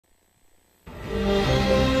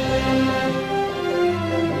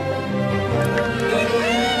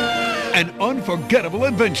An unforgettable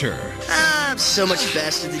adventure. I'm so much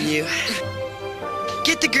faster than you.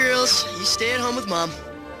 Get the girls. You stay at home with Mom.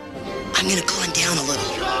 I'm gonna climb down a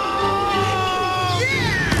little.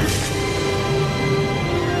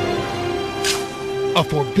 A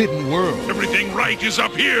forbidden world. Everything right is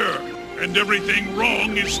up here, and everything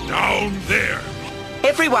wrong is down there.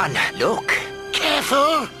 Everyone, look.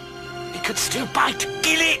 Careful. It could still bite.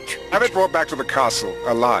 Kill it. Have it brought back to the castle,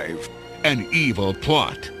 alive. An evil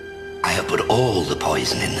plot. I have put all the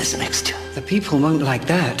poison in this mixture. The people won't like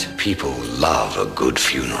that. People love a good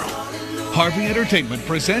funeral. Harvey Entertainment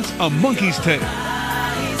presents A Monkey's Tale.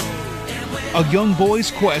 A young boy's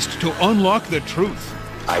quest to unlock the truth.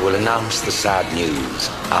 I will announce the sad news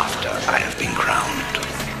after I have been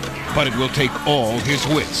crowned. But it will take all his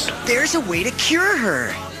wits. There's a way to cure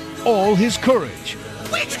her. All his courage.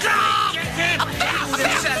 Witchcraft!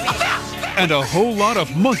 And a whole lot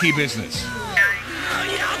of monkey business.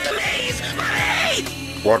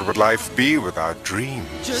 What would life be without dreams?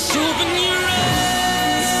 Just open your eyes.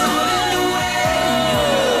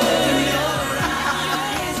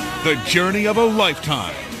 The journey of a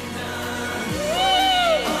lifetime.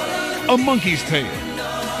 A Monkey's Tale.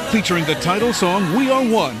 Featuring the title song We Are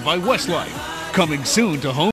One by Westlife. Coming soon to home.